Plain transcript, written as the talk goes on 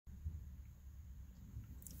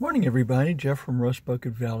Morning, everybody. Jeff from Rust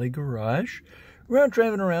Bucket Valley Garage. We're out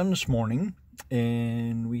driving around this morning,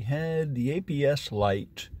 and we had the ABS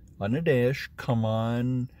light on the dash come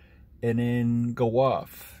on and then go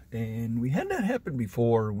off. And we had that happen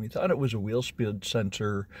before, and we thought it was a wheel speed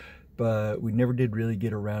sensor, but we never did really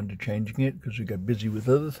get around to changing it because we got busy with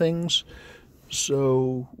other things.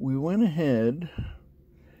 So we went ahead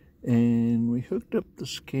and we hooked up the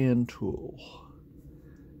scan tool.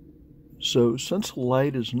 So since the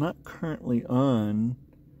light is not currently on,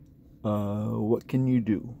 what can you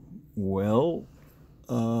do? Well,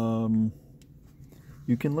 you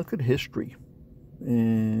can look at history,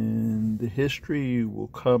 and the history will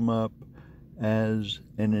come up as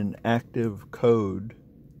an inactive code.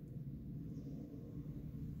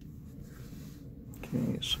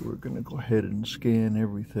 Okay, so we're going to go ahead and scan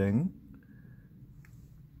everything.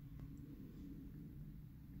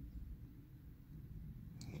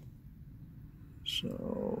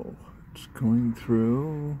 So it's going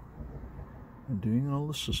through and doing all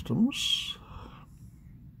the systems.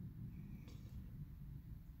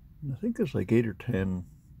 And I think there's like 8 or 10.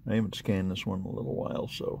 I haven't scanned this one in a little while,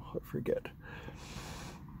 so I forget.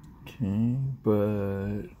 Okay,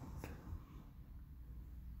 but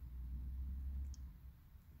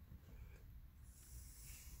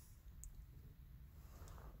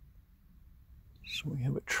so we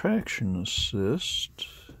have a traction assist.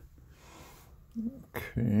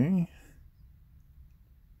 Okay,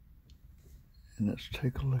 and let's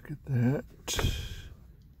take a look at that,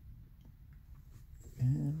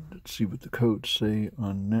 and let's see what the codes say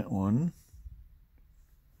on that one.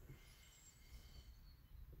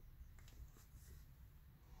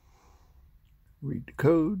 Read the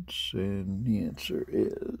codes, and the answer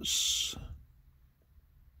is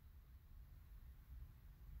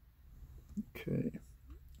okay.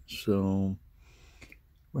 So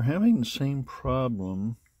we're having the same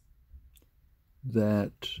problem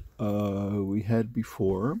that we had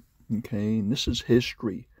before, okay, and this is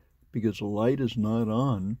history because the light is not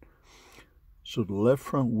on, so the left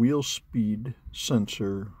front wheel speed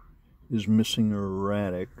sensor is missing or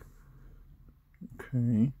erratic,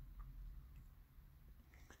 okay,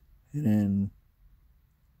 and then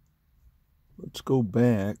let's go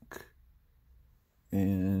back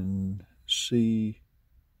and see.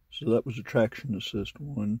 So that was a traction assist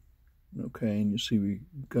one. Okay, and you see we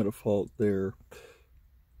got a fault there.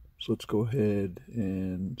 So let's go ahead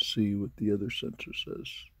and see what the other sensor says.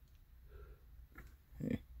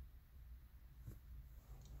 Okay.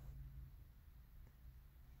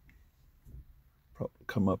 Probably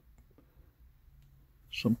come up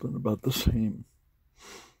something about the same.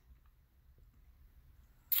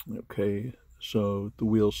 Okay, so the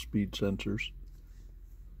wheel speed sensors.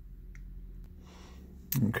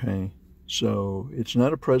 Okay, so it's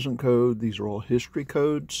not a present code. These are all history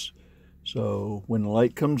codes. So when the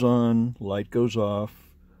light comes on, light goes off,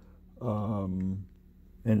 and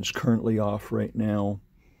it's currently off right now.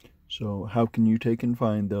 So how can you take and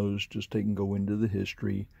find those? Just take and go into the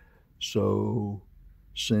history. So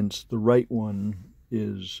since the right one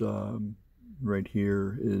is right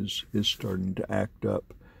here is starting to act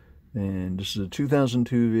up, and this is a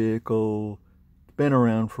 2002 vehicle, it's been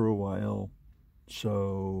around for a while.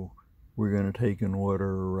 So we're going to take and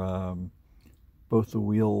order both the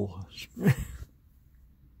wheel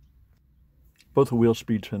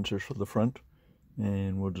speed sensors for the front,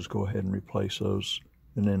 and we'll just go ahead and replace those,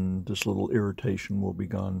 and then this little irritation will be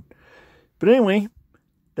gone. But anyway,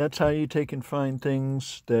 that's how you take and find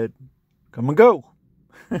things that come and go.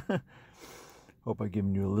 Hope I've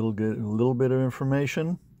given you a little bit of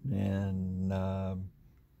information, and I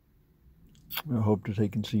hope to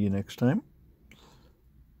take and see you next time.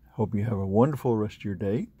 Hope you have a wonderful rest of your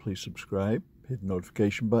day. Please subscribe, hit the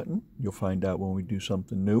notification button. You'll find out when we do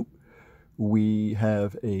something new. We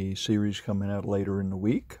have a series coming out later in the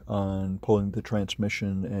week on pulling the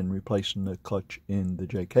transmission and replacing the clutch in the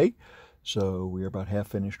JK. So we are about half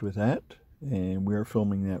finished with that, and we are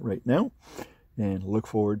filming that right now, and look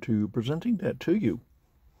forward to presenting that to you.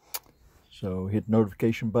 So hit the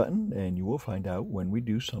notification button and you will find out when we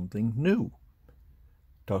do something new.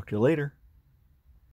 Talk to you later.